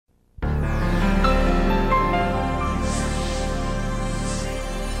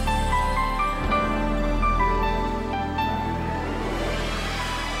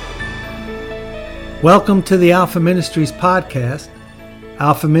Welcome to the Alpha Ministries podcast.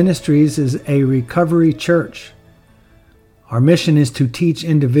 Alpha Ministries is a recovery church. Our mission is to teach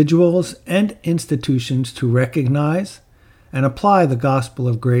individuals and institutions to recognize and apply the gospel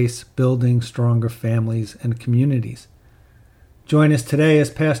of grace, building stronger families and communities. Join us today as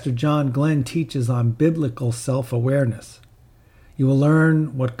Pastor John Glenn teaches on biblical self-awareness. You will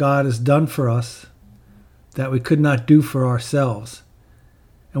learn what God has done for us that we could not do for ourselves,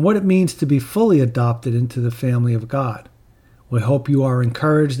 and what it means to be fully adopted into the family of God. We hope you are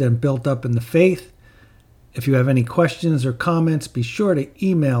encouraged and built up in the faith. If you have any questions or comments, be sure to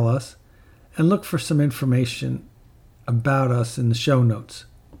email us and look for some information about us in the show notes.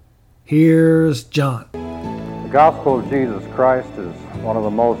 Here's John. The gospel of Jesus Christ is one of the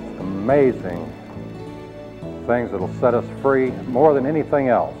most amazing things that will set us free more than anything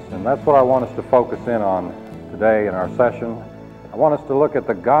else. And that's what I want us to focus in on today in our session. I want us to look at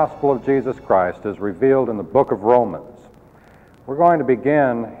the gospel of Jesus Christ as revealed in the book of Romans. We're going to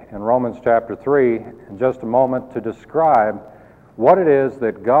begin in Romans chapter 3 in just a moment to describe what it is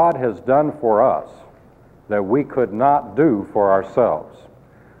that God has done for us that we could not do for ourselves.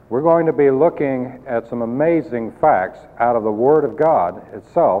 We're going to be looking at some amazing facts out of the Word of God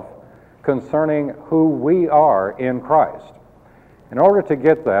itself concerning who we are in Christ. In order to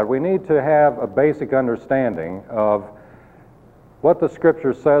get that, we need to have a basic understanding of what the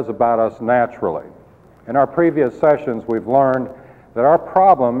Scripture says about us naturally. In our previous sessions, we've learned that our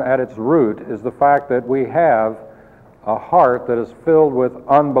problem at its root is the fact that we have a heart that is filled with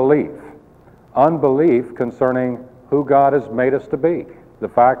unbelief. Unbelief concerning who God has made us to be. The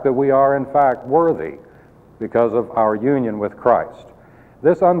fact that we are in fact worthy because of our union with Christ.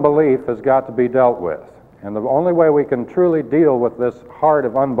 This unbelief has got to be dealt with. And the only way we can truly deal with this heart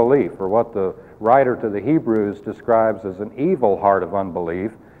of unbelief, or what the writer to the Hebrews describes as an evil heart of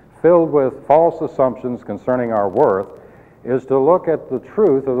unbelief, filled with false assumptions concerning our worth, is to look at the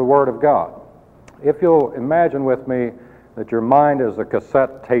truth of the Word of God. If you'll imagine with me that your mind is a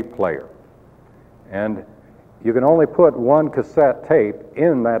cassette tape player, and you can only put one cassette tape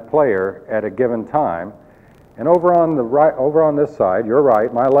in that player at a given time, and over on this side, your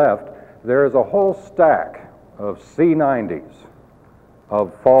right, my left, there is a whole stack of C90s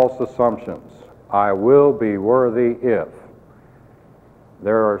of false assumptions. I will be worthy if.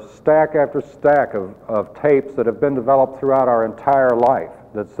 There are stack after stack of tapes that have been developed throughout our entire life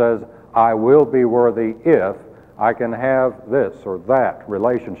that says, I will be worthy if I can have this or that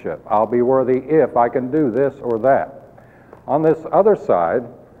relationship. I'll be worthy if I can do this or that. On this other side,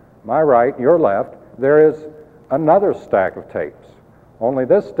 my right, your left, there is another stack of tapes. Only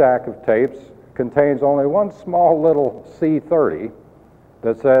this stack of tapes contains only one small little C30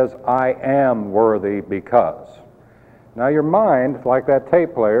 that says, I am worthy because. Now your mind, like that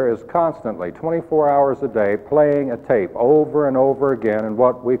tape player, is constantly, 24 hours a day, playing a tape over and over again in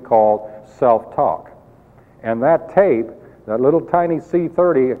what we call self-talk. And that tape, that little tiny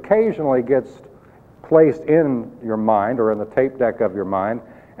C30, occasionally gets placed in your mind or in the tape deck of your mind,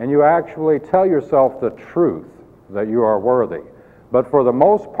 and you actually tell yourself the truth that you are worthy. But for the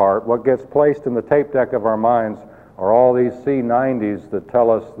most part, what gets placed in the tape deck of our minds are all these C90s that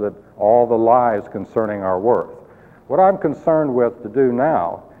tell us that all the lies concerning our worth. What I'm concerned with to do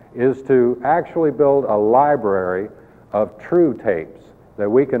now is to actually build a library of true tapes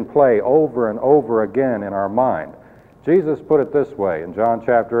that we can play over and over again in our mind. Jesus put it this way in John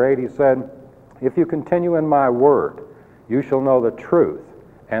chapter 8. He said, if you continue in my word, you shall know the truth,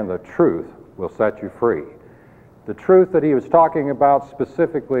 and the truth will set you free. The truth that he was talking about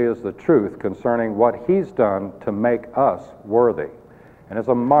specifically is the truth concerning what he's done to make us worthy. And it's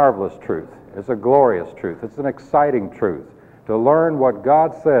a marvelous truth. It's a glorious truth. It's an exciting truth to learn what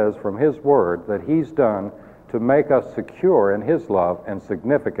God says from his word that he's done to make us secure in his love and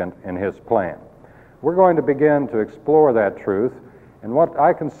significant in his plan. We're going to begin to explore that truth in what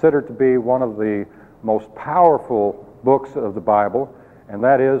I consider to be one of the most powerful books of the Bible, and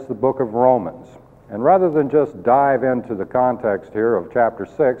that is the book of Romans. And rather than just dive into the context here of chapter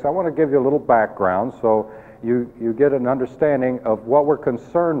 6, I want to give you a little background so you get an understanding of what we're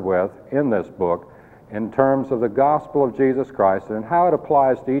concerned with in this book in terms of the gospel of Jesus Christ and how it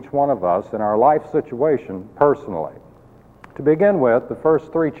applies to each one of us in our life situation personally. To begin with, the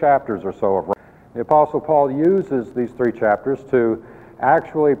first 3 chapters or so of Romans, the Apostle Paul uses these 3 chapters to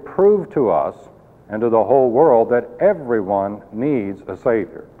actually prove to us and to the whole world that everyone needs a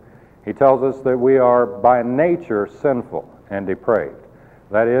Savior. He tells us that we are by nature sinful and depraved.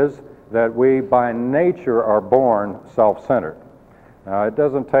 That is, that we by nature are born self-centered. Now, it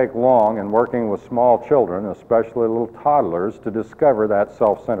doesn't take long in working with small children, especially little toddlers, to discover that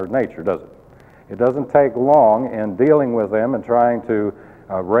self-centered nature, does it? It doesn't take long in dealing with them and trying to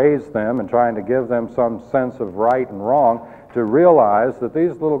raise them and trying to give them some sense of right and wrong to realize that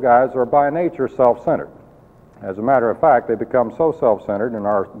these little guys are by nature self-centered. As a matter of fact, they become so self-centered and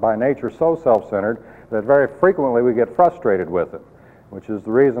are by nature so self-centered that very frequently we get frustrated with it, which is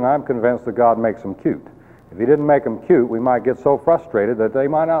the reason I'm convinced that God makes them cute. If he didn't make them cute, we might get so frustrated that they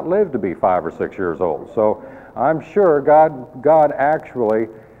might not live to be 5 or 6 years old. So I'm sure God actually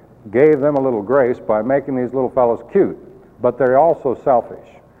gave them a little grace by making these little fellows cute, but they're also selfish.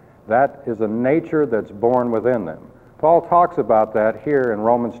 That is a nature that's born within them. Paul talks about that here in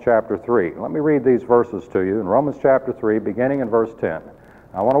Romans chapter 3. Let me read these verses to you in Romans chapter 3, beginning in verse 10.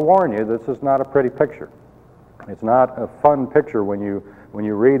 I want to warn you, this is not a pretty picture. It's not a fun picture when you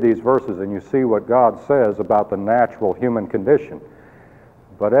read these verses and you see what God says about the natural human condition.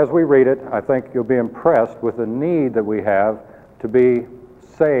 But as we read it, I think you'll be impressed with the need that we have to be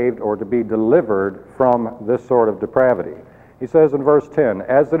saved or to be delivered from this sort of depravity. He says in verse 10,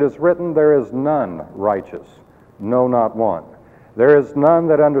 "As it is written, there is none righteous, no, not one. There is none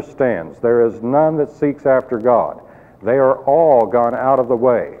that understands. There is none that seeks after God. They are all gone out of the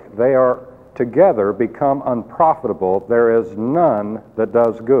way. They are together become unprofitable. There is none that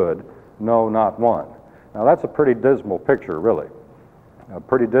does good, no, not one." Now that's a pretty dismal picture, really. A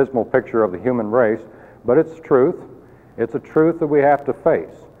pretty dismal picture of the human race, but it's truth. It's a truth that we have to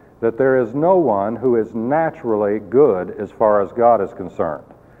face, that there is no one who is naturally good as far as God is concerned.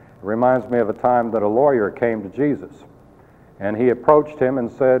 It reminds me of a time that a lawyer came to Jesus, and he approached him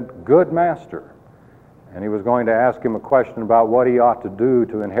and said, "Good master." And he was going to ask him a question about what he ought to do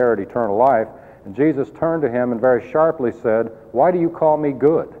to inherit eternal life. And Jesus turned to him and very sharply said, "Why do you call me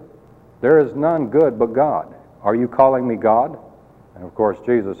good? There is none good but God. Are you calling me God?" And of course,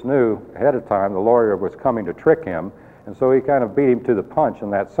 Jesus knew ahead of time the lawyer was coming to trick him, and so he kind of beat him to the punch in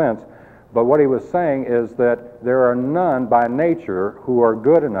that sense. But what he was saying is that there are none by nature who are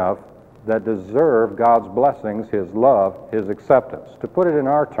good enough that deserve God's blessings, his love, his acceptance. To put it in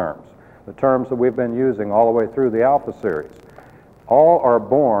our terms, the terms that we've been using all the way through the Alpha series, all are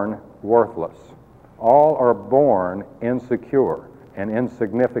born worthless. All are born insecure and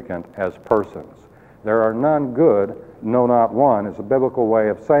insignificant as persons. There are none good, no, not one, is a biblical way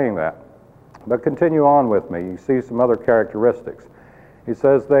of saying that. But continue on with me. You see some other characteristics. He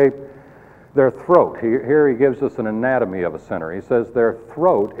says their throat, here he gives us an anatomy of a sinner. He says their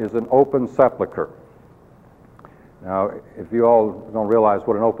throat is an open sepulcher. Now, if you all don't realize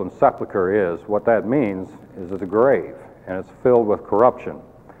what an open sepulcher is, what that means is it's a grave, and it's filled with corruption.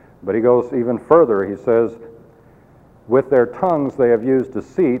 But he goes even further. He says, "With their tongues they have used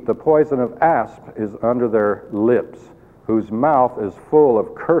deceit. The poison of asp is under their lips, whose mouth is full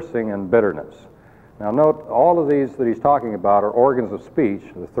of cursing and bitterness." Now note, all of these that he's talking about are organs of speech: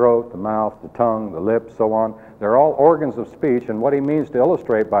 the throat, the mouth, the tongue, the lips, so on. They're all organs of speech, and what he means to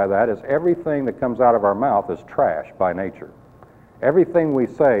illustrate by that is everything that comes out of our mouth is trash by nature. Everything we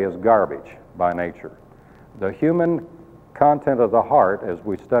say is garbage by nature. The human content of the heart, as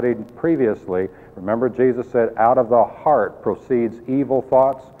we studied previously, remember Jesus said, out of the heart proceeds evil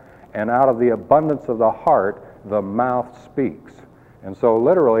thoughts, and out of the abundance of the heart the mouth speaks. And so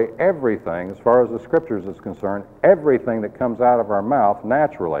literally everything, as far as the Scriptures is concerned, everything that comes out of our mouth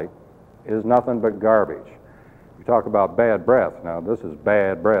naturally is nothing but garbage. We talk about bad breath. Now this is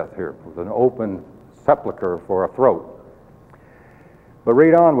bad breath here, with an open sepulcher for a throat. But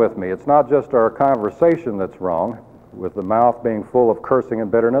read on with me. It's not just our conversation that's wrong, with the mouth being full of cursing and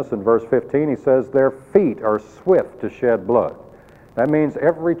bitterness. In verse 15 he says, "Their feet are swift to shed blood." That means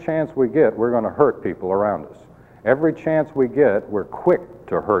every chance we get, we're going to hurt people around us. Every chance we get, we're quick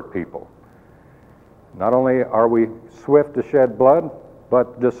to hurt people. Not only are we swift to shed blood,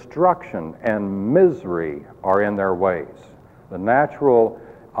 but destruction and misery are in their ways. The natural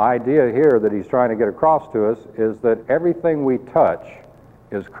idea here that he's trying to get across to us is that everything we touch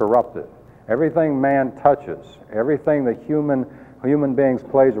is corrupted. Everything man touches, everything that human beings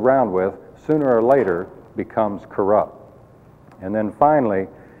plays around with, sooner or later becomes corrupt. And then finally,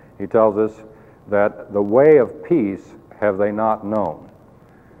 he tells us that the way of peace have they not known.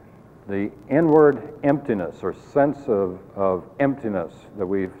 The inward emptiness or sense of emptiness that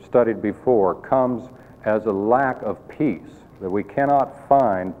we've studied before comes as a lack of peace, that we cannot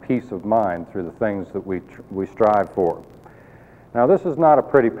find peace of mind through the things that we strive for. Now this is not a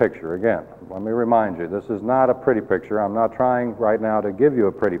pretty picture. Again, let me remind you, this is not a pretty picture. I'm not trying right now to give you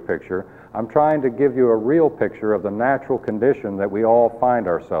a pretty picture. I'm trying to give you a real picture of the natural condition that we all find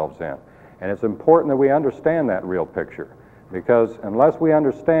ourselves in. And it's important that we understand that real picture, because unless we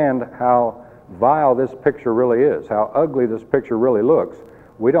understand how vile this picture really is, how ugly this picture really looks,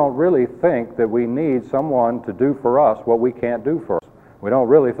 we don't really think that we need someone to do for us what we can't do for us. We don't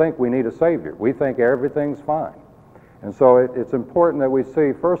really think we need a Savior. We think everything's fine. And so it's important that we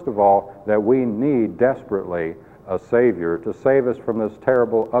see, first of all, that we need desperately a Savior to save us from this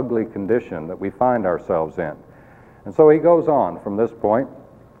terrible, ugly condition that we find ourselves in. And so he goes on from this point.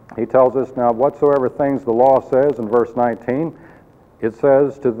 He tells us, now, whatsoever things the law says in verse 19, it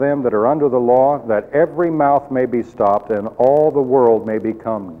says to them that are under the law that every mouth may be stopped and all the world may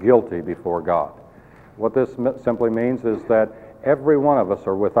become guilty before God. What this simply means is that every one of us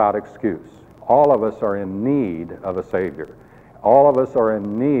are without excuse. All of us are in need of a Savior. All of us are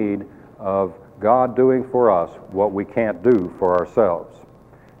in need of God doing for us what we can't do for ourselves.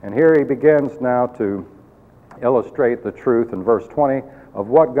 And here he begins now to illustrate the truth in verse 20 of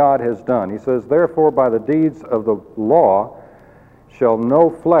what God has done. He says, therefore by the deeds of the law shall no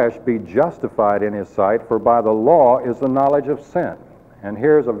flesh be justified in his sight, for by the law is the knowledge of sin. And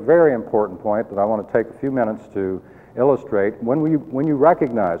here's a very important point that I want to take a few minutes to illustrate. When you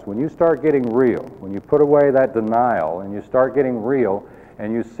recognize, when you start getting real, when you put away that denial and you start getting real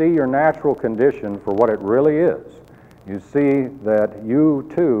and you see your natural condition for what it really is, you see that you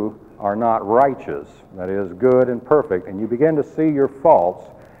too are not righteous, that is good and perfect, and you begin to see your faults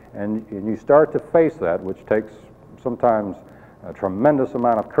and you start to face that, which takes sometimes a tremendous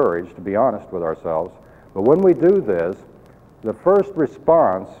amount of courage, to be honest with ourselves. But when we do this, the first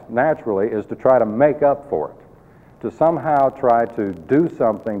response naturally is to try to make up for it, to somehow try to do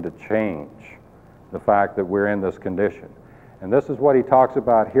something to change the fact that we're in this condition. And this is what he talks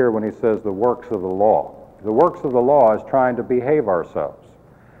about here when he says the works of the law. The works of the law is trying to behave ourselves.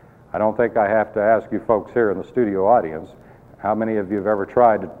 I don't think I have to ask you folks here in the studio audience, how many of you have ever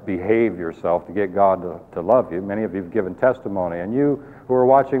tried to behave yourself to get God to love you? Many of you have given testimony. And you who are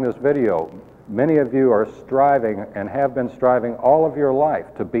watching this video, many of you are striving and have been striving all of your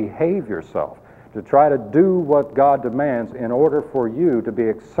life to behave yourself, to try to do what God demands in order for you to be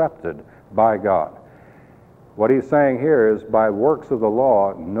accepted by God. What he's saying here is, by works of the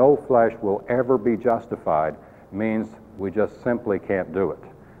law, no flesh will ever be justified, means we just simply can't do it.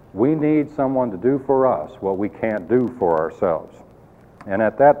 We need someone to do for us what we can't do for ourselves. And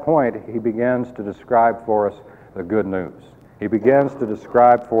at that point, he begins to describe for us the good news. He begins to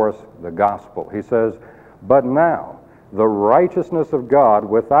describe for us the gospel. He says, but now, the righteousness of God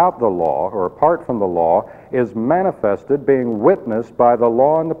without the law, or apart from the law, is manifested, being witnessed by the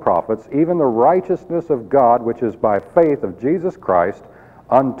law and the prophets, even the righteousness of God, which is by faith of Jesus Christ,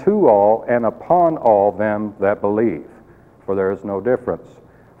 unto all and upon all them that believe. For there is no difference.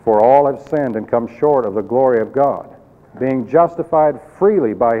 For all have sinned and come short of the glory of God, being justified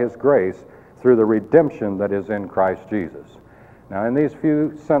freely by his grace through the redemption that is in Christ Jesus. Now, in these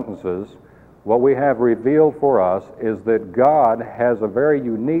few sentences, what we have revealed for us is that God has a very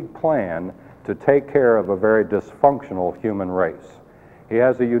unique plan to take care of a very dysfunctional human race. He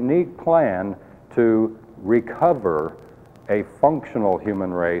has a unique plan to recover a functional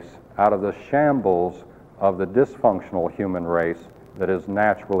human race out of the shambles of the dysfunctional human race that is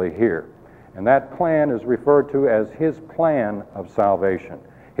naturally here. And that plan is referred to as his plan of salvation,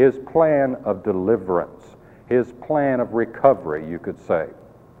 his plan of deliverance, his plan of recovery, you could say.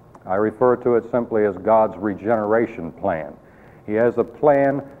 I refer to it simply as God's regeneration plan. He has a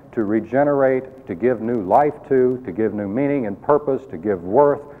plan to regenerate, to give new life to give new meaning and purpose, to give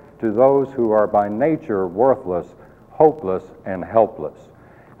worth to those who are by nature worthless, hopeless, and helpless.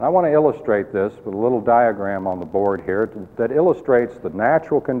 And I want to illustrate this with a little diagram on the board here that illustrates the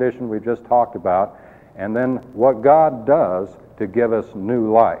natural condition we just talked about, and then what God does to give us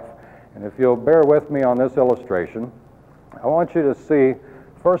new life. And if you'll bear with me on this illustration, I want you to see,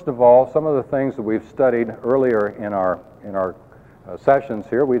 first of all, some of the things that we've studied earlier in our sessions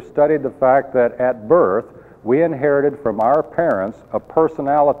here. We've studied the fact that at birth, we inherited from our parents a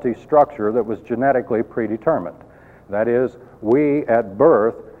personality structure that was genetically predetermined. That is, we at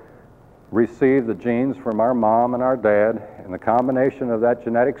birth received the genes from our mom and our dad, and the combination of that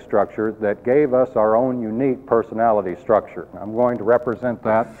genetic structure that gave us our own unique personality structure. I'm going to represent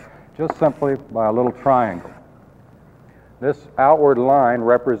that just simply by a little triangle. This outward line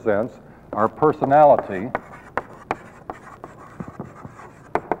represents our personality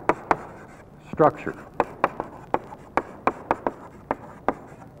structure.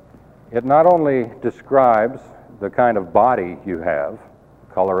 It not only describes the kind of body you have,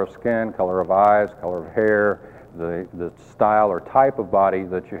 color of skin, color of eyes, color of hair, the style or type of body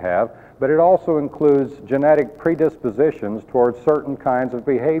that you have, but it also includes genetic predispositions towards certain kinds of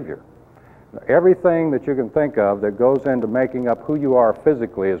behavior. Everything that you can think of that goes into making up who you are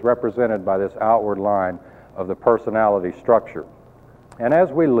physically is represented by this outward line of the personality structure. And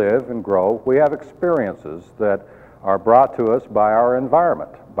as we live and grow, we have experiences that are brought to us by our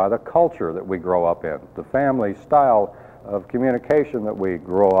environment, by the culture that we grow up in, the family style of communication that we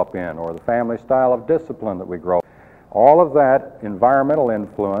grow up in, or the family style of discipline that we grow up in. All of that environmental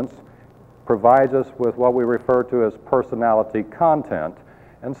influence provides us with what we refer to as personality content,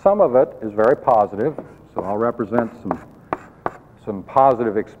 and some of it is very positive. So I'll represent some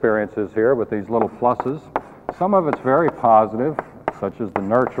positive experiences here with these little pluses. Some of it's very positive, such as the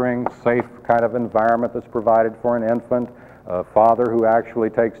nurturing, safe kind of environment that's provided for an infant, a father who actually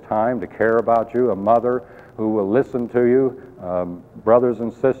takes time to care about you, a mother who will listen to you, brothers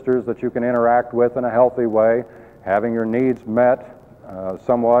and sisters that you can interact with in a healthy way, having your needs met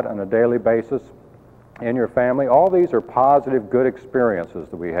somewhat on a daily basis in your family. All these are positive, good experiences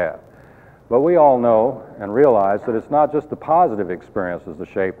that we have. But we all know and realize that it's not just the positive experiences that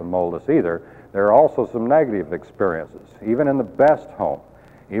shape and mold us either. There are also some negative experiences. Even in the best home,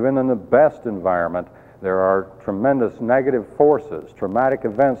 even in the best environment, there are tremendous negative forces, traumatic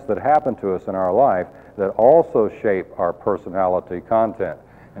events that happen to us in our life that also shape our personality content.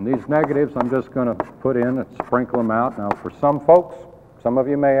 And these negatives I'm just going to put in and sprinkle them out. Now, for some folks, some of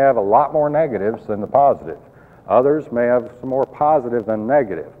you may have a lot more negatives than the positive. Others may have some more positive than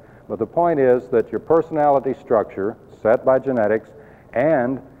negative. But the point is that your personality structure, set by genetics,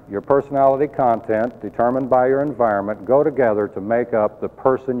 and your personality content, determined by your environment, go together to make up the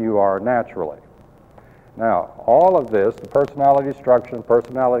person you are naturally. Now, all of this, the personality structure,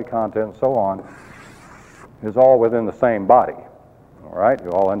 personality content, and so on, is all within the same body. All right?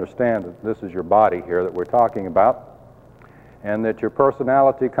 You all understand that this is your body here that we're talking about, and that your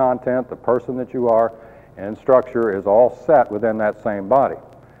personality content, the person that you are, and structure is all set within that same body.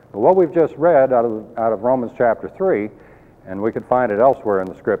 But what we've just read out of Romans chapter 3, and we could find it elsewhere in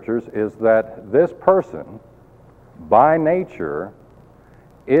the Scriptures, is that this person, by nature,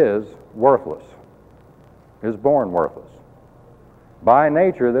 is worthless, is born worthless. By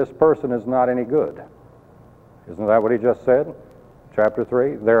nature, this person is not any good. Isn't that what he just said? Chapter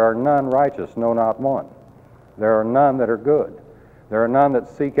 3, there are none righteous, no, not one. There are none that are good. There are none that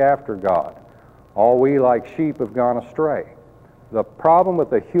seek after God. All we like sheep have gone astray. The problem with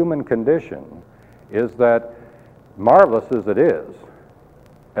the human condition is that, marvelous as it is,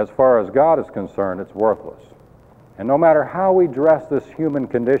 as far as God is concerned, it's worthless. And no matter how we dress this human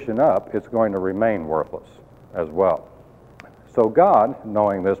condition up, it's going to remain worthless as well. So God,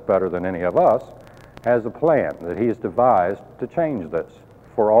 knowing this better than any of us, has a plan that He's devised to change this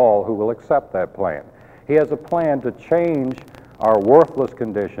for all who will accept that plan. He has a plan to change our worthless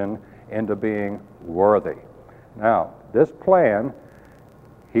condition into being worthy. Now, this plan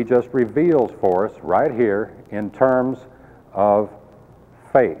He just reveals for us right here in terms of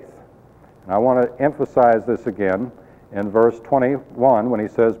faith. And I want to emphasize this again in verse 21 when he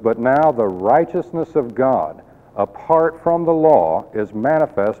says, "But now the righteousness of God, apart from the law, is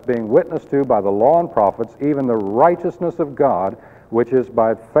manifest, being witnessed to by the law and prophets, even the righteousness of God, which is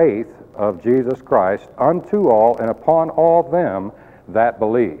by faith of Jesus Christ, unto all and upon all them that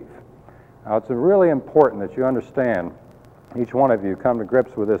believe." Now, it's really important that you understand, each one of you come to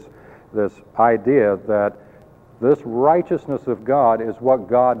grips with this idea that this righteousness of God is what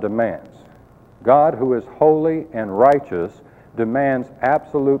God demands. God, who is holy and righteous, demands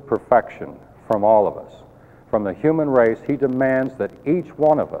absolute perfection from all of us. From the human race, He demands that each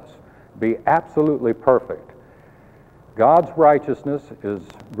one of us be absolutely perfect. God's righteousness is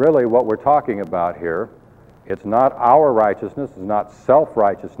really what we're talking about here. It's not our righteousness, it's not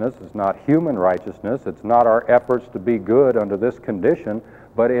self-righteousness, it's not human righteousness, it's not our efforts to be good under this condition,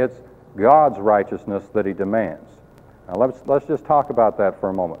 but it's God's righteousness that He demands. Now let's just talk about that for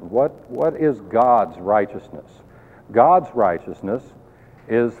a moment. What is God's righteousness? God's righteousness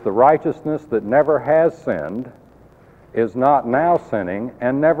is the righteousness that never has sinned, is not now sinning,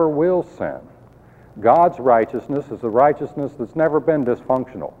 and never will sin. God's righteousness is the righteousness that's never been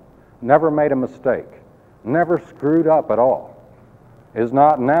dysfunctional, never made a mistake, never screwed up at all, is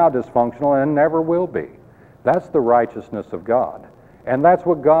not now dysfunctional, and never will be. That's the righteousness of God. And that's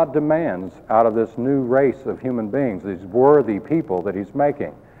what God demands out of this new race of human beings, these worthy people that He's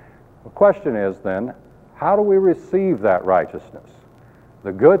making. The question is then, how do we receive that righteousness?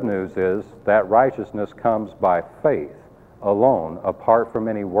 The good news is that righteousness comes by faith alone, apart from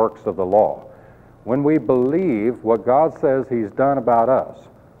any works of the law. When we believe what God says He's done about us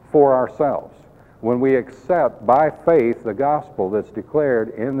for ourselves, when we accept by faith the gospel that's declared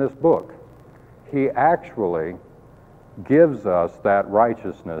in this book, He actually gives us that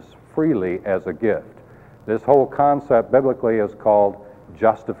righteousness freely as a gift. This whole concept biblically is called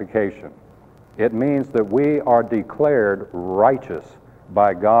justification. It means that we are declared righteous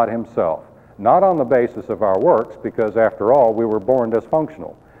by God himself. Not on the basis of our works, because after all, we were born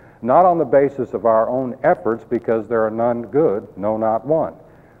dysfunctional. Not on the basis of our own efforts, because there are none good, no, not one.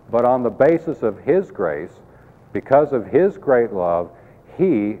 But on the basis of his grace, because of his great love,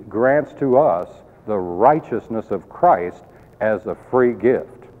 he grants to us the righteousness of Christ as a free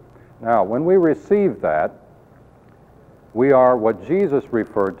gift. Now, when we receive that, we are what Jesus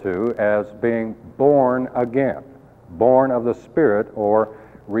referred to as being born again, born of the Spirit, or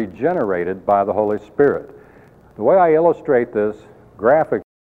regenerated by the Holy Spirit. The way I illustrate this graphically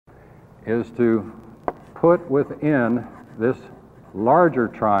is to put within this larger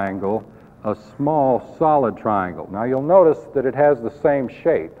triangle a small solid triangle. Now you'll notice that it has the same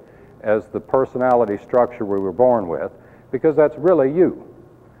shape as the personality structure we were born with, because that's really you.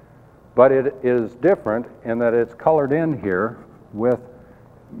 But it is different in that it's colored in here with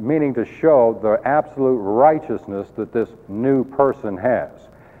meaning to show the absolute righteousness that this new person has.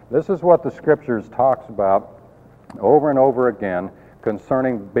 This is what the Scriptures talks about over and over again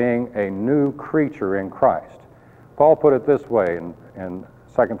concerning being a new creature in Christ. Paul put it this way in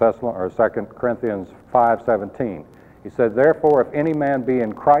 2 Corinthians 5:17. He said, "Therefore, if any man be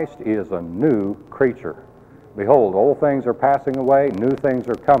in Christ, he is a new creature. Behold, old things are passing away, new things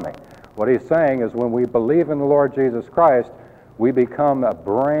are coming." What he's saying is when we believe in the Lord Jesus Christ, we become a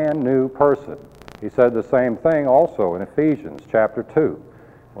brand new person. He said the same thing also in Ephesians chapter 2,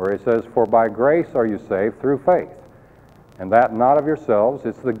 where he says, "For by grace are you saved through faith, and that not of yourselves,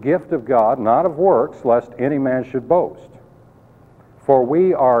 it's the gift of God, not of works, lest any man should boast. For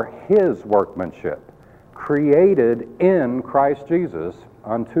we are his workmanship, created in Christ Jesus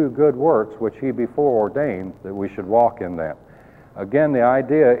unto good works, which he before ordained that we should walk in them." Again, the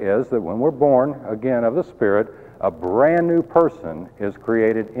idea is that when we're born again of the Spirit, a brand new person is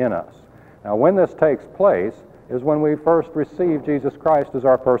created in us. Now, when this takes place is when we first receive Jesus Christ as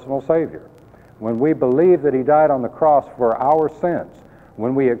our personal Savior. When we believe that he died on the cross for our sins.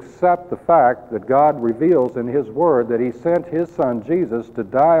 When we accept the fact that God reveals in his word that he sent his son Jesus to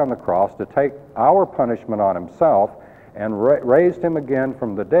die on the cross to take our punishment on himself and raised him again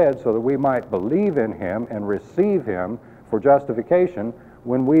from the dead so that we might believe in him and receive him for justification.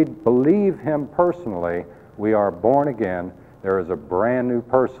 When we believe him personally, we are born again. There is a brand new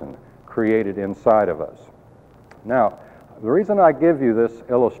person created inside of us. Now, the reason I give you this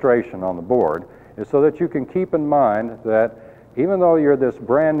illustration on the board is so that you can keep in mind that even though you're this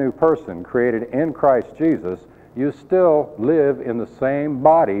brand new person created in Christ Jesus, you still live in the same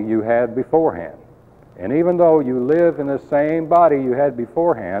body you had beforehand. And even though you live in the same body you had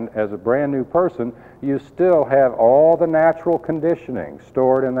beforehand as a brand new person, you still have all the natural conditioning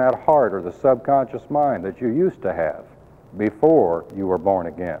stored in that heart or the subconscious mind that you used to have before you were born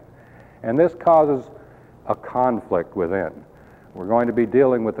again. And this causes a conflict within. We're going to be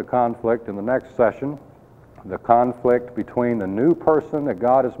dealing with the conflict in the next session, the conflict between the new person that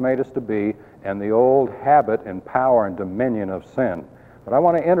God has made us to be and the old habit and power and dominion of sin. But I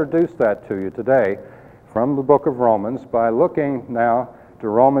want to introduce that to you today from the book of Romans by looking now to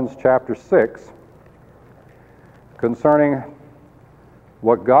Romans chapter 6 concerning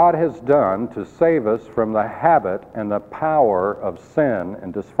what God has done to save us from the habit and the power of sin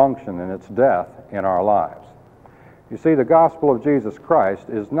and dysfunction and its death in our lives. You see, the gospel of Jesus Christ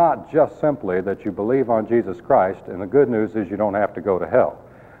is not just simply that you believe on Jesus Christ, and the good news is you don't have to go to hell.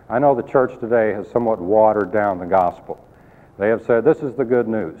 I know the church today has somewhat watered down the gospel. They have said, this is the good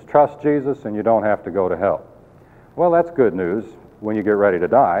news. Trust Jesus and you don't have to go to hell. Well, that's good news when you get ready to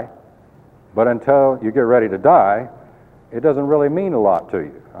die. But until you get ready to die, it doesn't really mean a lot to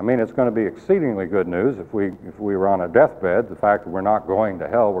you. I mean, it's going to be exceedingly good news if we were on a deathbed. The fact that we're not going to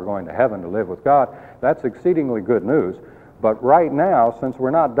hell, we're going to heaven to live with God, that's exceedingly good news. But right now, since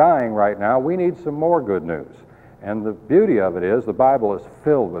we're not dying right now, we need some more good news. And the beauty of it is the Bible is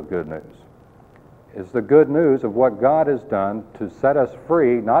filled with good news. It's the good news of what God has done to set us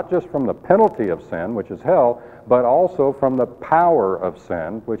free, not just from the penalty of sin, which is hell, but also from the power of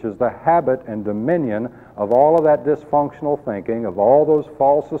sin, which is the habit and dominion of all of that dysfunctional thinking, of all those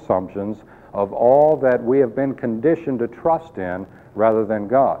false assumptions, of all that we have been conditioned to trust in rather than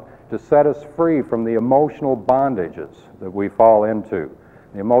God, to set us free from the emotional bondages that we fall into,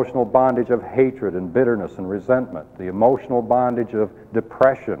 the emotional bondage of hatred and bitterness and resentment, the emotional bondage of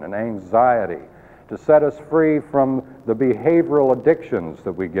depression and anxiety, to set us free from the behavioral addictions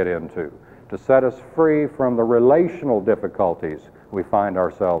that we get into, to set us free from the relational difficulties we find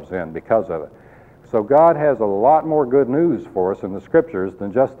ourselves in because of it. So God has a lot more good news for us in the Scriptures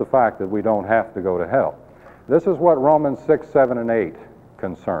than just the fact that we don't have to go to hell. This is what Romans 6, 7, and 8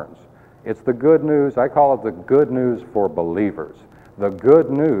 concerns. It's the good news, I call it the good news for believers. the good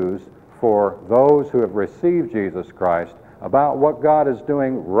news for those who have received Jesus Christ about what God is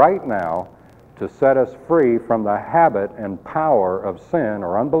doing right now to set us free from the habit and power of sin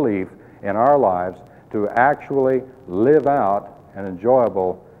or unbelief in our lives to actually live out an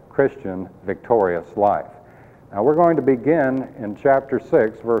enjoyable Christian victorious life. Now we're going to begin in chapter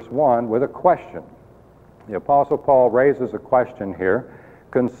 6, verse 1 with a question. The Apostle Paul raises a question here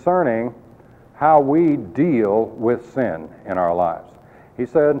concerning how we deal with sin in our lives. He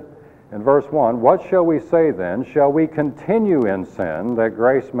said in verse 1, "What shall we say then? Shall we continue in sin that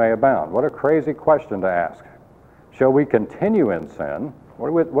grace may abound?" What a crazy question to ask. Shall we continue in sin?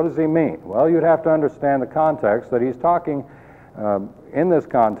 What does he mean? Well, you'd have to understand the context that he's talking in this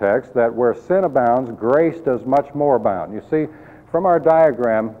context that where sin abounds, grace does much more abound. You see, from our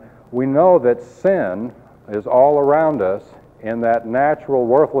diagram, we know that sin is all around us in that natural,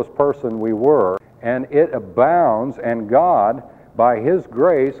 worthless person we were, and it abounds, and God, by His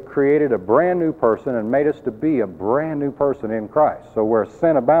grace, created a brand new person and made us to be a brand new person in Christ. So where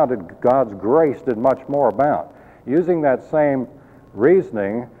sin abounded, God's grace did much more abound. Using that same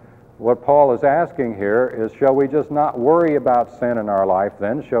reasoning, what Paul is asking here is, shall we just not worry about sin in our life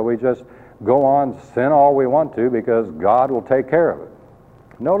then? Shall we just go on sin all we want to because God will take care of it?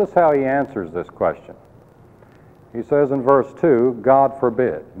 Notice how he answers this question. He says in verse 2, "God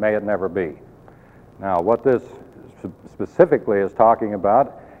forbid, may it never be." Now, what this specifically is talking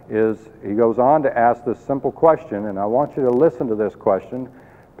about is he goes on to ask this simple question, and I want you to listen to this question,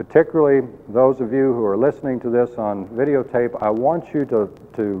 particularly those of you who are listening to this on videotape. I want you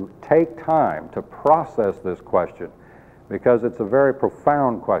to take time to process this question because it's a very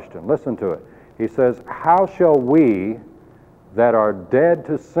profound question. Listen to it. He says, "How shall we that are dead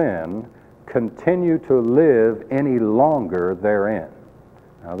to sin continue to live any longer therein?"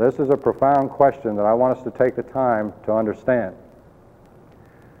 Now, this is a profound question that I want us to take the time to understand.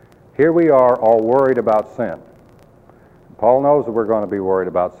 Here we are all worried about sin. Paul knows that we're going to be worried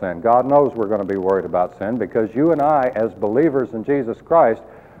about sin. God knows we're going to be worried about sin because you and I, as believers in Jesus Christ,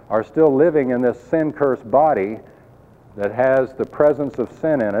 are still living in this sin-cursed body that has the presence of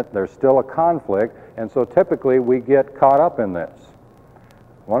sin in it. There's still a conflict, and so typically we get caught up in this.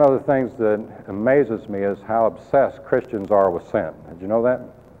 One of the things that amazes me is how obsessed Christians are with sin. Did you know that?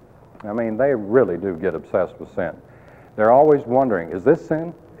 I mean, they really do get obsessed with sin. They're always wondering, is this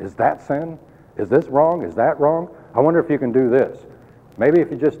sin? Is that sin? Is this wrong? Is that wrong? I wonder if you can do this. Maybe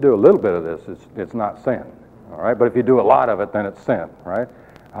if you just do a little bit of this, it's not sin. All right? But if you do a lot of it, then it's sin. Right?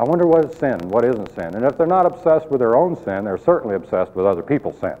 I wonder what is sin and what isn't sin. And if they're not obsessed with their own sin, they're certainly obsessed with other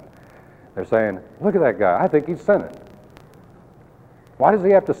people's sin. They're saying, look at that guy. I think he's sinning. Why does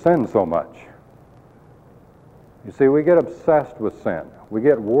he have to sin so much? You see, we get obsessed with sin. We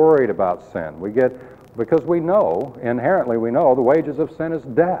get worried about sin. Because we know, inherently we know, the wages of sin is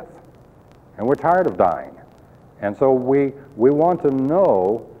death. And we're tired of dying. And so we want to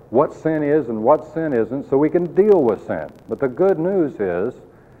know what sin is and what sin isn't so we can deal with sin. But the good news is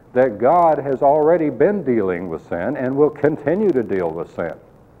that God has already been dealing with sin and will continue to deal with sin.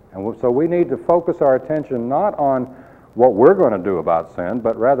 And so we need to focus our attention not on what we're going to do about sin,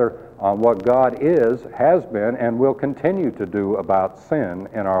 but rather on what God is, has been, and will continue to do about sin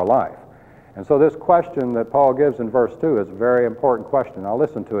in our life. And so this question that Paul gives in verse 2 is a very important question. I'll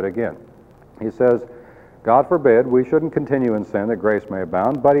listen to it again. He says, God forbid, we shouldn't continue in sin that grace may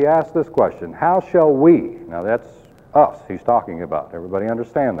abound, but he asks this question, how shall we? Now that's us he's talking about. Everybody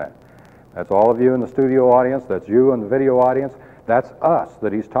understand that? That's all of you in the studio audience, that's you in the video audience, that's us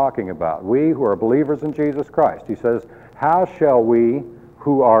that he's talking about. We who are believers in Jesus Christ. He says, how shall we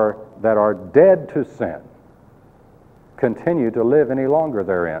that are dead to sin continue to live any longer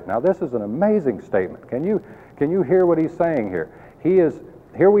therein? Now this is an amazing statement. Can you hear what he's saying here?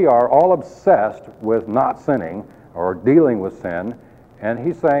 Here we are all obsessed with not sinning or dealing with sin, and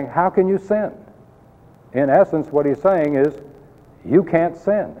he's saying, how can you sin? In essence, what he's saying is, you can't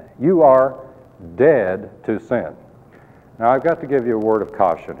sin. You are dead to sin. Now I've got to give you a word of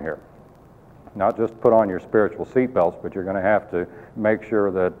caution here. Not just put on your spiritual seatbelts, but you're going to have to make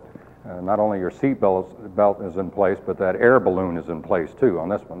sure that not only your seatbelt is in place, but that air balloon is in place too on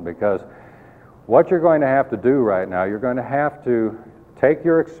this one, because what you're going to have to do right now, you're going to have to take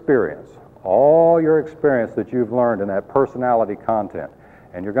your experience, all your experience that you've learned in that personality content,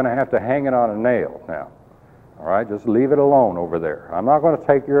 and you're going to have to hang it on a nail now. All right, just leave it alone over there. I'm not going to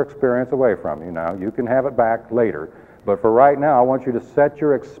take your experience away from you now. You can have it back later. But for right now, I want you to set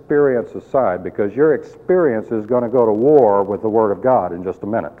your experience aside, because your experience is going to go to war with the Word of God in just a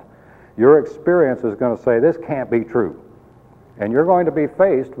minute. Your experience is going to say, this can't be true. And you're going to be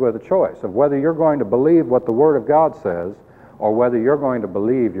faced with a choice of whether you're going to believe what the Word of God says or whether you're going to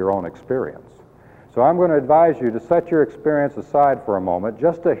believe your own experience. So I'm going to advise you to set your experience aside for a moment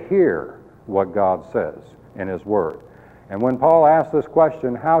just to hear what God says in His Word. And when Paul asks this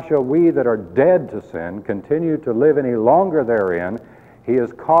question, how shall we that are dead to sin continue to live any longer therein, he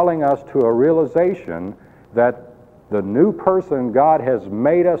is calling us to a realization that the new person God has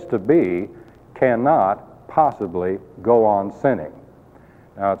made us to be cannot possibly go on sinning.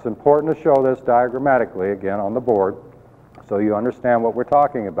 Now, it's important to show this diagrammatically again on the board so you understand what we're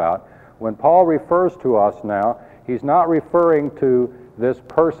talking about. When Paul refers to us now, he's not referring to this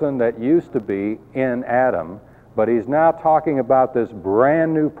person that used to be in Adam, but he's now talking about this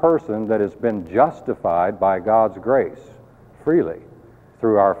brand new person that has been justified by God's grace freely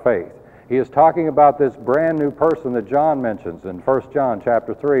through our faith. He is talking about this brand new person that John mentions in 1 John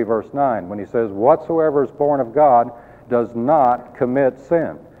chapter 3, verse 9, when he says, whatsoever is born of God does not commit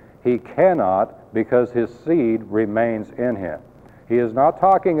sin. He cannot, because his seed remains in him. He is not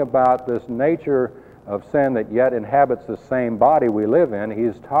talking about this nature of sin that yet inhabits the same body we live in. He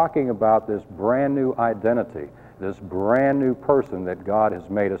is talking about this brand new identity, this brand new person that God has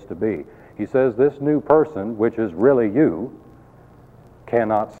made us to be. He says this new person, which is really you,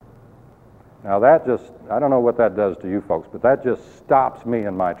 cannot sin. Now that just, I don't know what that does to you folks, but that just stops me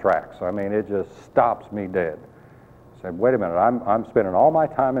in my tracks. I mean, it just stops me dead. Say, wait a minute, I'm spending all my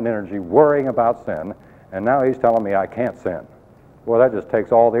time and energy worrying about sin, and now he's telling me I can't sin. Well, that just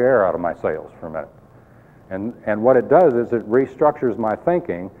takes all the air out of my sails for a minute. And what it does is it restructures my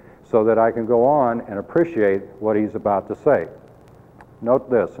thinking so that I can go on and appreciate what he's about to say. Note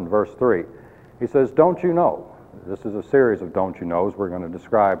this in verse 3. He says, don't you know? This is a series of don't you knows we're going to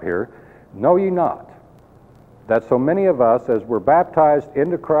describe here. Know ye not that so many of us, as we're baptized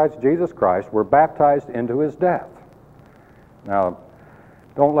into Christ, Jesus Christ, we're baptized into his death. Now,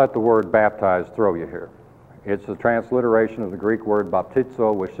 don't let the word baptized throw you here. It's a transliteration of the Greek word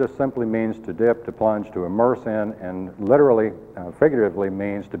baptizo, which just simply means to dip, to plunge, to immerse in, and literally, figuratively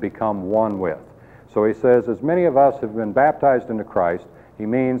means to become one with. So he says, as many of us have been baptized into Christ, he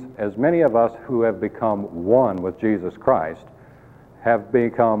means as many of us who have become one with Jesus Christ have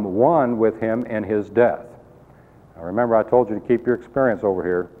become one with him in his death. Now remember, I told you to keep your experience over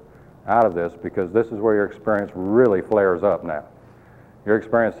here out of this, because this is where your experience really flares up now. Your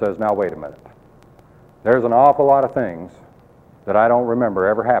experience says, now wait a minute. There's an awful lot of things that I don't remember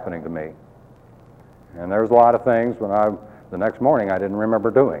ever happening to me. And there's a lot of things the next morning I didn't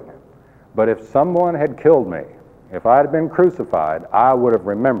remember doing. But if someone had killed me, if I had been crucified, I would have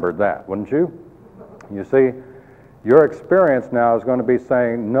remembered that, wouldn't you? You see, your experience now is going to be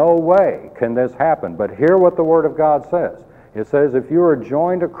saying, no way can this happen. But hear what the Word of God says. It says, if you are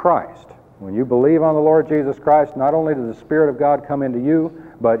joined to Christ, when you believe on the Lord Jesus Christ, not only does the Spirit of God come into you,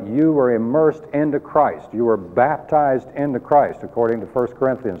 but you were immersed into Christ. You were baptized into Christ, according to 1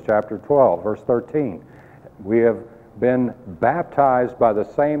 Corinthians chapter 12, verse 13. We have been baptized by the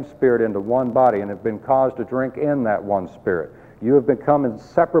same Spirit into one body and have been caused to drink in that one Spirit. You have become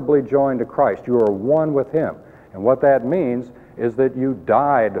inseparably joined to Christ. You are one with him. And what that means is that you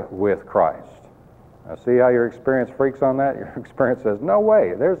died with Christ. Now see how your experience freaks on that? Your experience says, no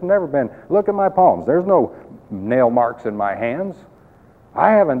way, there's never been, look at my palms, there's no nail marks in my hands.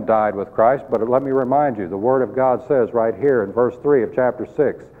 I haven't died with Christ, but let me remind you, the Word of God says right here in verse 3 of chapter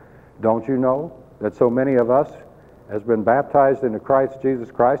 6, don't you know that so many of us has been baptized into Christ Jesus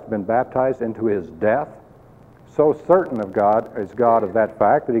Christ, been baptized into his death? So certain of God is God of that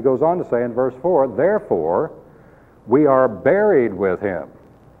fact that he goes on to say in verse 4, therefore we are buried with him.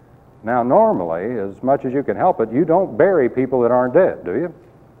 Now normally, as much as you can help it, you don't bury people that aren't dead, do you?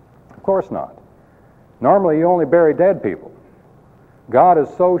 Of course not. Normally you only bury dead people. God is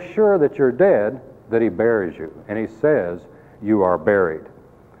so sure that you're dead that he buries you, and he says you are buried.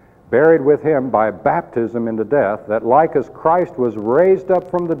 Buried with him by baptism into death, that like as Christ was raised up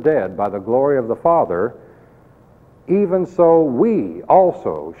from the dead by the glory of the Father, even so we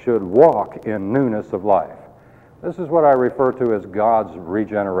also should walk in newness of life. This is what I refer to as God's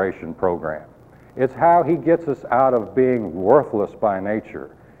regeneration program. It's how he gets us out of being worthless by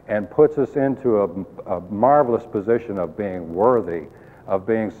nature and puts us into a marvelous position of being worthy, of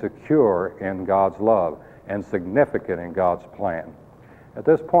being secure in God's love and significant in God's plan. At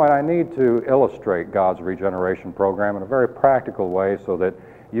this point, I need to illustrate God's regeneration program in a very practical way so that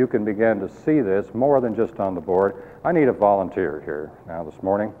you can begin to see this more than just on the board. I need a volunteer here now this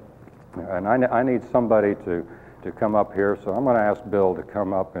morning, and I need somebody to come up here, so I'm going to ask Bill to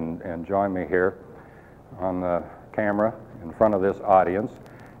come up and join me here on the camera in front of this audience.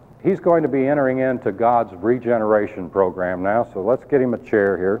 He's going to be entering into God's regeneration program now, so let's get him a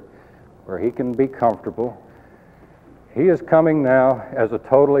chair here where he can be comfortable. He is coming now as a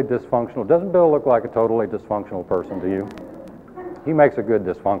totally dysfunctional. Doesn't Bill look like a totally dysfunctional person to you? He makes a good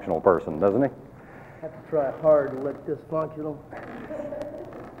dysfunctional person, doesn't he? I have to try hard to look dysfunctional.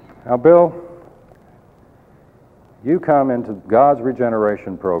 Now, Bill, you come into God's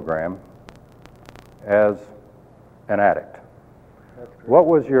regeneration program as an addict. That's correct. What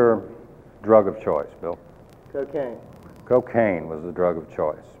was your drug of choice, Bill? Cocaine. Cocaine was the drug of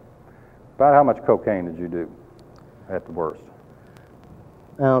choice. About how much cocaine did you do at the worst?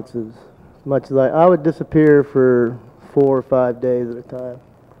 Ounces. As much as I would disappear for 4 or 5 days at a time.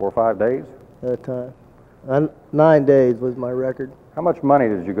 4 or 5 days? At a time. 9 days was my record. How much money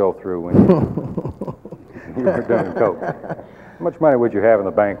did you go through when you were doing coke? How much money would you have in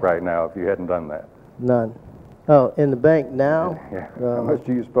the bank right now if you hadn't done that? None. Oh, in the bank now? Yeah. How much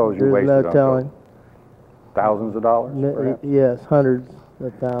do you suppose you There's wasted no on telling. coke? Thousands of dollars, perhaps? Yes, hundreds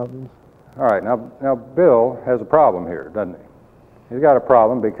of thousands. All right, now Bill has a problem here, doesn't he? He's got a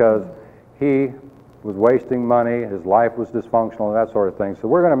problem because he was wasting money, his life was dysfunctional, and that sort of thing. So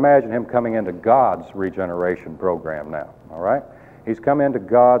we're going to imagine him coming into God's regeneration program now, all right? He's come into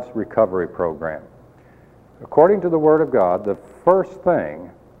God's recovery program. According to the Word of God, the first thing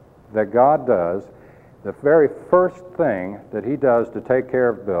that God does, the very first thing that he does to take care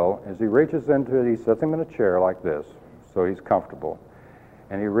of Bill is he sets him in a chair like this, so he's comfortable.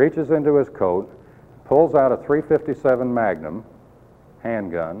 And he reaches into his coat, pulls out a .357 Magnum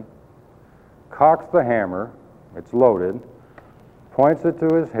handgun, cocks the hammer, it's loaded, points it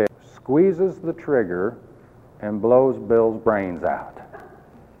to his head, squeezes the trigger, and blows Bill's brains out.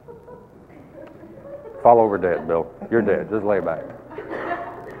 Fall over dead, Bill. You're dead. Just lay back.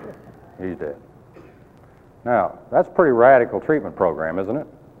 He's dead. Now, that's a pretty radical treatment program, isn't it?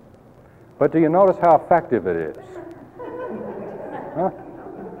 But do you notice how effective it is? Huh?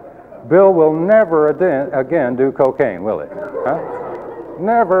 Bill will never again do cocaine, will he? Huh?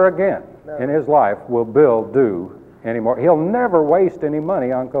 Never again in his life will Bill do anymore. He'll never waste any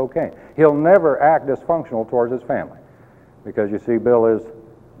money on cocaine. He'll never act dysfunctional towards his family. Because you see, Bill is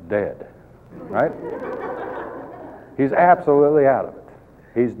dead, right? He's absolutely out of it.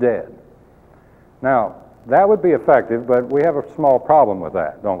 He's dead. Now, that would be effective, but we have a small problem with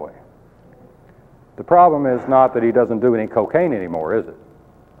that, don't we? The problem is not that he doesn't do any cocaine anymore, is it?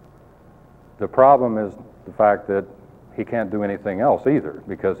 The problem is the fact that he can't do anything else either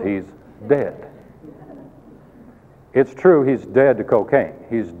because he's dead. It's true he's dead to cocaine.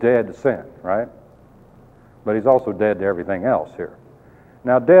 He's dead to sin, right? But he's also dead to everything else here.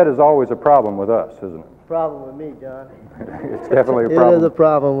 Now, dead is always a problem with us, isn't it? Problem with me, John. It's definitely a problem. It is a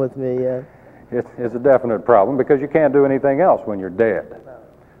problem with me, yeah. It's a definite problem because you can't do anything else when you're dead.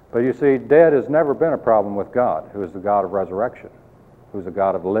 But you see, dead has never been a problem with God, who is the God of resurrection, who's the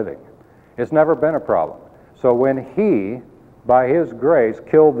God of living. It's never been a problem. So when he, by his grace,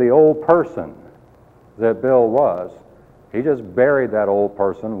 killed the old person that Bill was, he just buried that old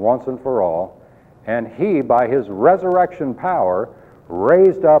person once and for all, and he, by his resurrection power,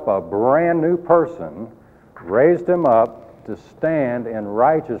 raised up a brand new person, raised him up to stand in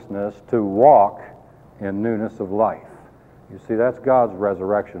righteousness, to walk in newness of life. You see, that's God's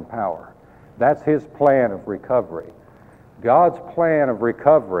resurrection power. That's his plan of recovery. God's plan of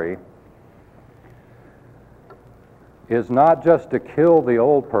recovery is not just to kill the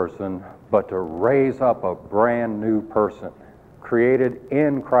old person, but to raise up a brand new person, created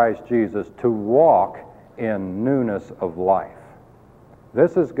in Christ Jesus, to walk in newness of life.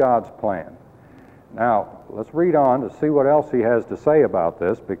 This is God's plan. Now, let's read on to see what else he has to say about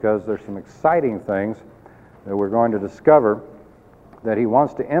this, because there's some exciting things that we're going to discover that he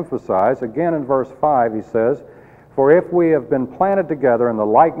wants to emphasize. Again, in verse 5, he says, "For if we have been planted together in the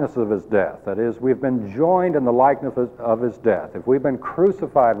likeness of his death," that is, we've been joined in the likeness of his death. If we've been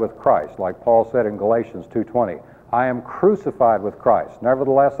crucified with Christ, like Paul said in Galatians 2:20, "I am crucified with Christ.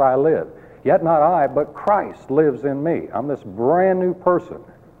 Nevertheless I live. Yet not I, but Christ lives in me." I'm this brand new person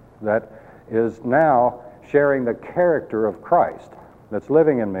that is now sharing the character of Christ that's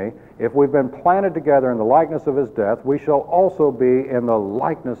living in me. If we've been planted together in the likeness of his death, we shall also be in the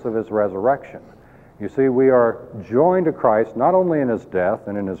likeness of his resurrection. You see, we are joined to Christ not only in his death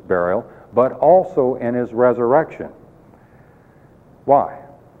and in his burial, but also in his resurrection. Why?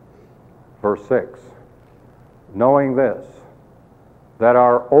 Verse 6, "Knowing this, that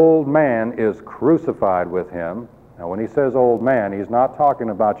our old man is crucified with him." Now, when he says old man, he's not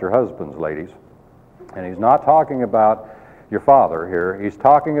talking about your husbands, ladies. And he's not talking about your father here. He's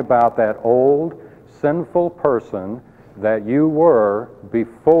talking about that old, sinful person that you were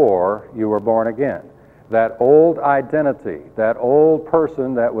before you were born again. that old identity, that old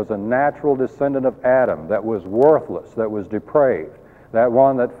person that was a natural descendant of Adam, that was worthless, that was depraved, that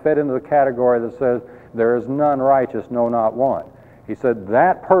one that fit into the category that says, there is none righteous, no, not one. He said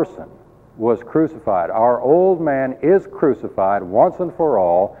that person was crucified. Our old man is crucified once and for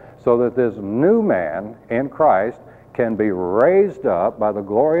all, so that this new man in Christ can be raised up by the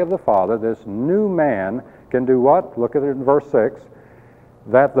glory of the Father. This new man can do what? Look at it in verse 6.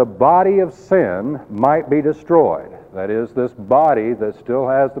 That the body of sin might be destroyed. That is, this body that still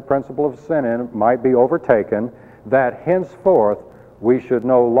has the principle of sin in it might be overtaken, that henceforth we should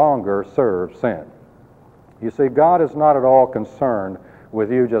no longer serve sin. You see, God is not at all concerned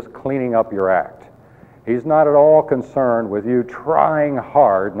with you just cleaning up your act. He's not at all concerned with you trying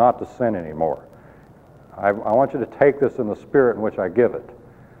hard not to sin anymore. I want you to take this in the spirit in which I give it.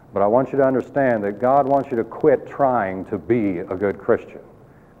 But I want you to understand that God wants you to quit trying to be a good Christian,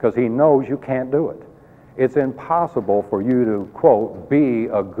 because He knows you can't do it. It's impossible for you to, quote, be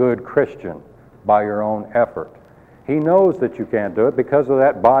a good Christian by your own effort. He knows that you can't do it because of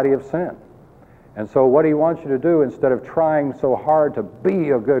that body of sin. And so what He wants you to do, instead of trying so hard to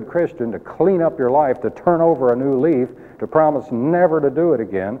be a good Christian, to clean up your life, to turn over a new leaf, to promise never to do it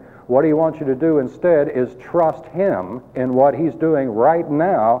again, what He wants you to do instead is trust Him in what He's doing right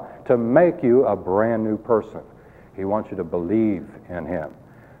now to make you a brand new person. He wants you to believe in Him.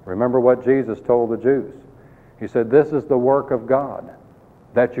 Remember what Jesus told the Jews. He said, this is the work of God,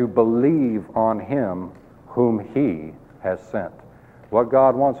 that you believe on Him whom He has sent. What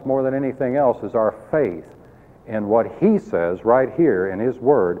God wants more than anything else is our faith in what He says right here in His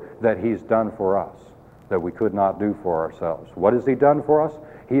Word that He's done for us, that we could not do for ourselves. What has He done for us?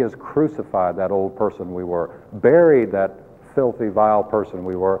 He has crucified that old person we were, buried that filthy, vile person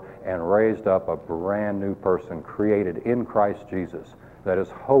we were, and raised up a brand new person created in Christ Jesus that is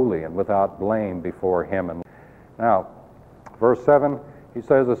holy and without blame before Him. And now, verse 7, he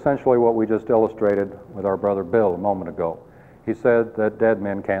says essentially what we just illustrated with our brother Bill a moment ago. He said that dead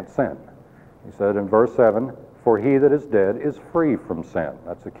men can't sin. He said in verse 7, for he that is dead is free from sin.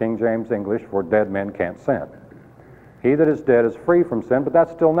 That's the King James English for dead men can't sin. He that is dead is free from sin, but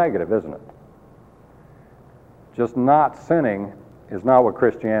that's still negative, isn't it? Just not sinning is not what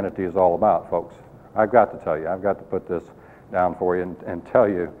Christianity is all about, folks. I've got to tell you, I've got to put this down for you and tell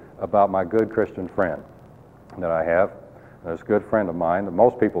you about my good Christian friend that I have. This good friend of mine that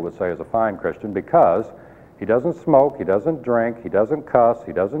most people would say is a fine Christian, because he doesn't smoke, he doesn't drink, he doesn't cuss,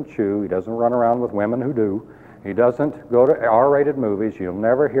 he doesn't chew, he doesn't run around with women who do, he doesn't go to R-rated movies, you'll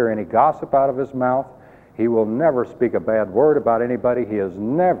never hear any gossip out of his mouth, he will never speak a bad word about anybody, he has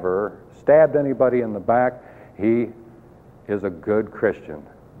never stabbed anybody in the back. He is a good Christian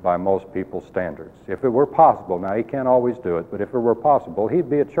by most people's standards. If it were possible, now he can't always do it, but if it were possible, he'd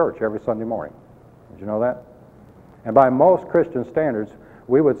be at church every Sunday morning. Did you know that? And by most Christian standards,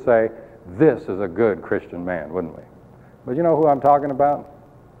 we would say, this is a good Christian man, wouldn't we? But you know who I'm talking about?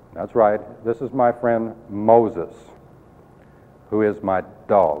 That's right. This is my friend Moses, who is my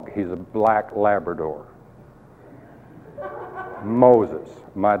dog. He's a black Labrador. Moses,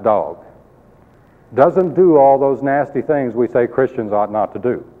 my dog, doesn't do all those nasty things we say Christians ought not to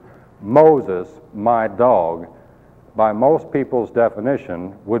do. Moses, my dog, by most people's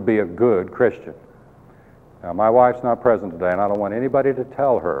definition, would be a good Christian. Now, my wife's not present today, and I don't want anybody to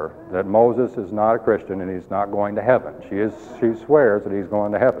tell her that Moses is not a Christian and he's not going to heaven. She swears that he's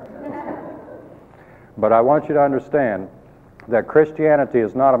going to heaven. But I want you to understand that Christianity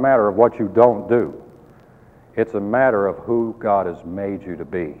is not a matter of what you don't do. It's a matter of who God has made you to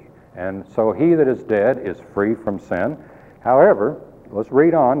be. And so he that is dead is free from sin. However, let's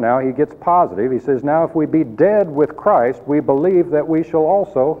read on. Now he gets positive. He says, now if we be dead with Christ, we believe that we shall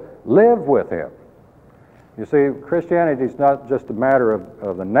also live with Him. You see, Christianity is not just a matter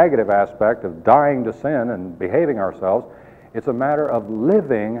of the negative aspect of dying to sin and behaving ourselves. It's a matter of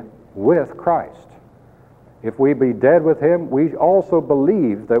living with Christ. If we be dead with Him, we also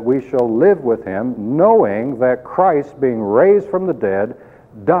believe that we shall live with Him, knowing that Christ, being raised from the dead,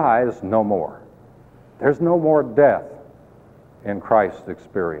 dies no more. There's no more death in Christ's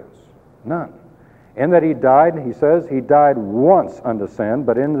experience. None. In that He died, he says, He died once unto sin,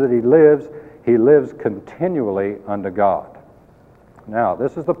 but in that He lives continually unto God. Now,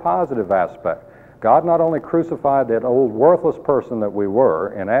 this is the positive aspect. God not only crucified that old worthless person that we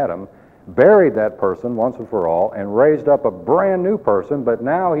were in Adam, buried that person once and for all, and raised up a brand new person, but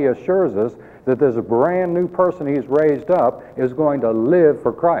now He assures us that this brand new person He's raised up is going to live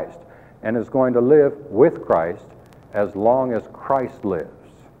for Christ, and is going to live with Christ as long as Christ lives.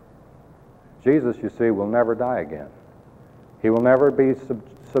 Jesus, you see, will never die again. He will never be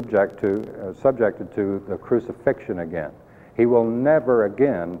subjected to the crucifixion again. He will never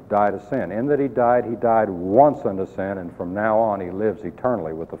again die to sin. In that he died once unto sin, and from now on he lives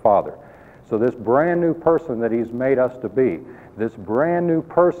eternally with the Father. So this brand new person that he's made us to be, this brand new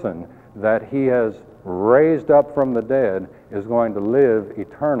person that he has raised up from the dead, is going to live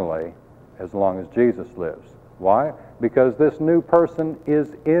eternally as long as Jesus lives. Why? Because this new person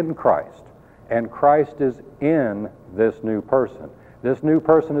is in Christ, and Christ is in this new person. This new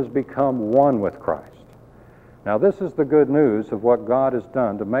person has become one with Christ. Now, this is the good news of what God has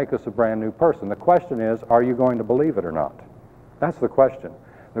done to make us a brand new person. The question is, are you going to believe it or not? That's the question.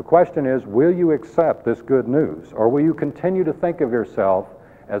 The question is, will you accept this good news, or will you continue to think of yourself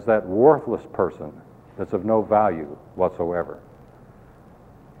as that worthless person that's of no value whatsoever?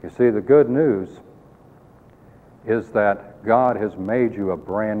 You see, the good news is that God has made you a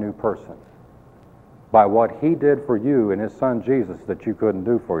brand new person by what he did for you in his son Jesus that you couldn't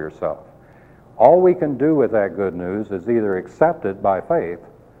do for yourself. All we can do with that good news is either accept it by faith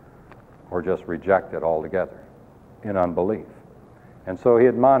or just reject it altogether in unbelief. And so he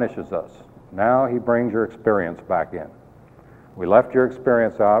admonishes us. Now he brings your experience back in. We left your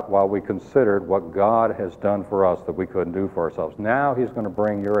experience out while we considered what God has done for us that we couldn't do for ourselves. Now he's going to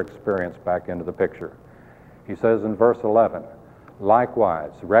bring your experience back into the picture. He says in verse 11,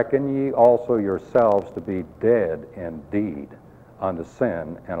 likewise, reckon ye also yourselves to be dead indeed unto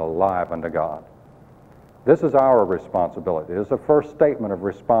sin and alive unto God. This is our responsibility. This is the first statement of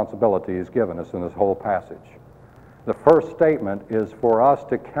responsibility he's given us in this whole passage. The first statement is for us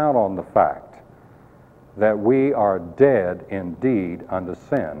to count on the fact that we are dead indeed unto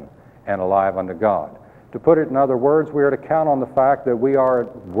sin and alive unto God. To put it in other words, we are to count on the fact that we are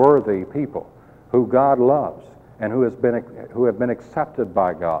worthy people who God loves and who have been accepted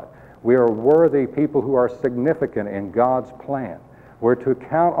by God. We are worthy people who are significant in God's plan. We're to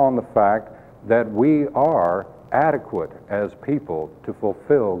count on the fact that we are adequate as people to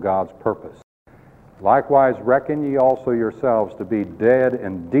fulfill God's purpose. Likewise, reckon ye also yourselves to be dead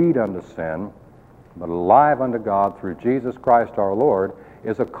indeed unto sin, but alive unto God through Jesus Christ our Lord,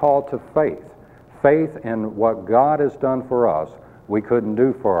 is a call to faith. Faith in what God has done for us, we couldn't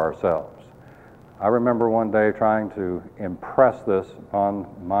do for ourselves. I remember one day trying to impress this upon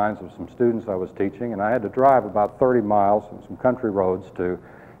the minds of some students I was teaching, and I had to drive about 30 miles on some country roads to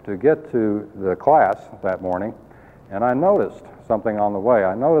get to the class that morning, and I noticed something on the way.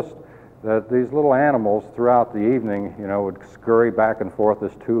 I noticed that these little animals throughout the evening, would scurry back and forth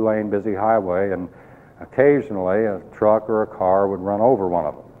this two-lane busy highway, and occasionally a truck or a car would run over one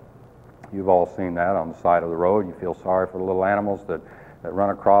of them. You've all seen that on the side of the road. You feel sorry for the little animals that run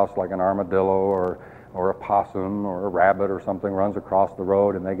across, like an armadillo or a possum or a rabbit or something runs across the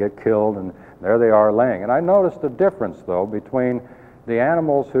road and they get killed, and there they are laying. And I noticed a difference, though, between the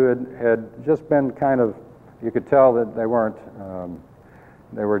animals who had just been kind of, you could tell that they weren't,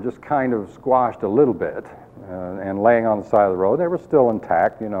 they were just kind of squashed a little bit and laying on the side of the road. They were still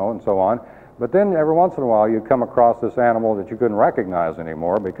intact, and so on. But then every once in a while you'd come across this animal that you couldn't recognize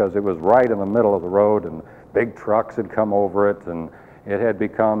anymore because it was right in the middle of the road and big trucks had come over it, and it had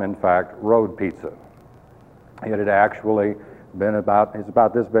become, in fact, road pizza. It had actually been it's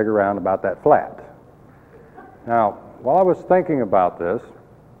about this big around, about that flat. Now, while I was thinking about this,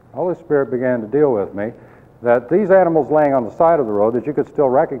 the Holy Spirit began to deal with me that these animals laying on the side of the road that you could still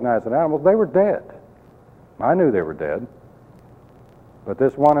recognize as animals, they were dead. I knew they were dead. But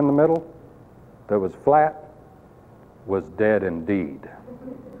this one in the middle that was flat was dead indeed.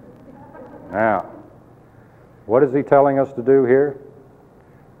 Now, what is he telling us to do here?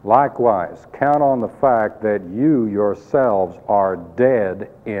 Likewise, count on the fact that you yourselves are dead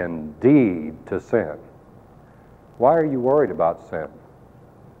indeed to sin. Why are you worried about sin?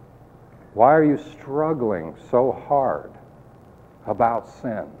 Why are you struggling so hard about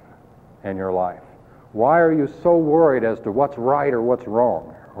sin in your life? Why are you so worried as to what's right or what's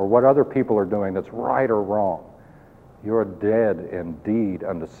wrong, or what other people are doing that's right or wrong? You're dead indeed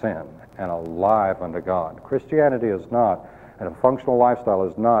unto sin and alive unto God. Christianity is not, and a functional lifestyle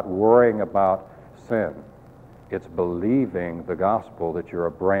is not worrying about sin. It's believing the gospel that you're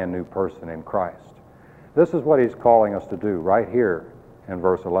a brand new person in Christ. This is what he's calling us to do right here in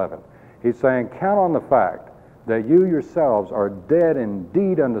verse 11. He's saying, count on the fact that you yourselves are dead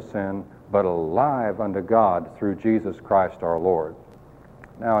indeed unto sin, but alive unto God through Jesus Christ our Lord.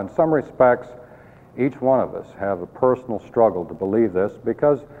 Now, in some respects, each one of us have a personal struggle to believe this,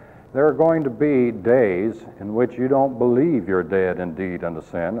 because there are going to be days in which you don't believe you're dead indeed unto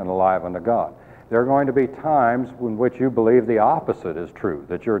sin and alive unto God. There are going to be times in which you believe the opposite is true,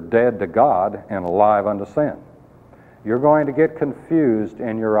 that you're dead to God and alive unto sin. you're going to get confused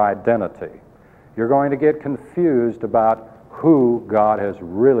in your identity. You're going to get confused about who God has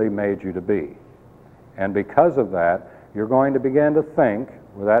really made you to be. And because of that, you're going to begin to think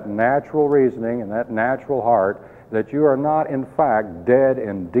with that natural reasoning and that natural heart that you are not in fact dead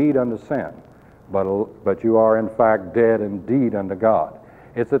indeed unto sin, but you are in fact dead indeed unto God.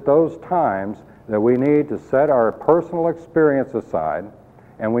 It's at those times that we need to set our personal experience aside,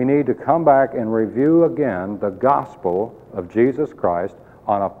 and we need to come back and review again the gospel of Jesus Christ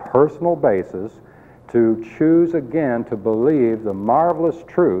on a personal basis, to choose again to believe the marvelous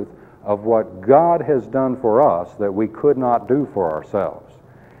truth of what God has done for us that we could not do for ourselves.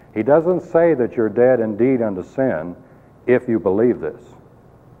 He doesn't say that you're dead indeed unto sin if you believe this.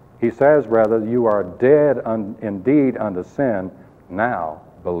 He says rather, you are dead indeed unto sin, now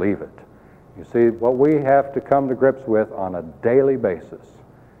believe it. You see, what we have to come to grips with on a daily basis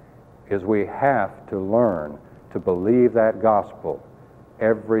is we have to learn to believe that gospel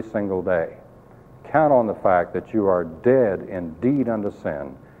every single day. Count on the fact that you are dead indeed unto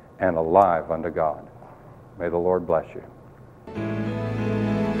sin and alive unto God. May the Lord bless you.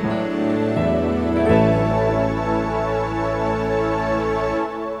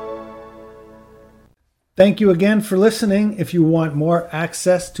 Thank you again for listening. If you want more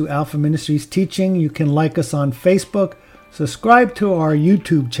access to Alpha Ministries teaching, you can like us on Facebook, subscribe to our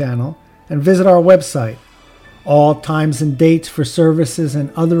YouTube channel, and visit our website. All times and dates for services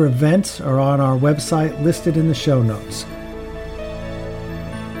and other events are on our website listed in the show notes.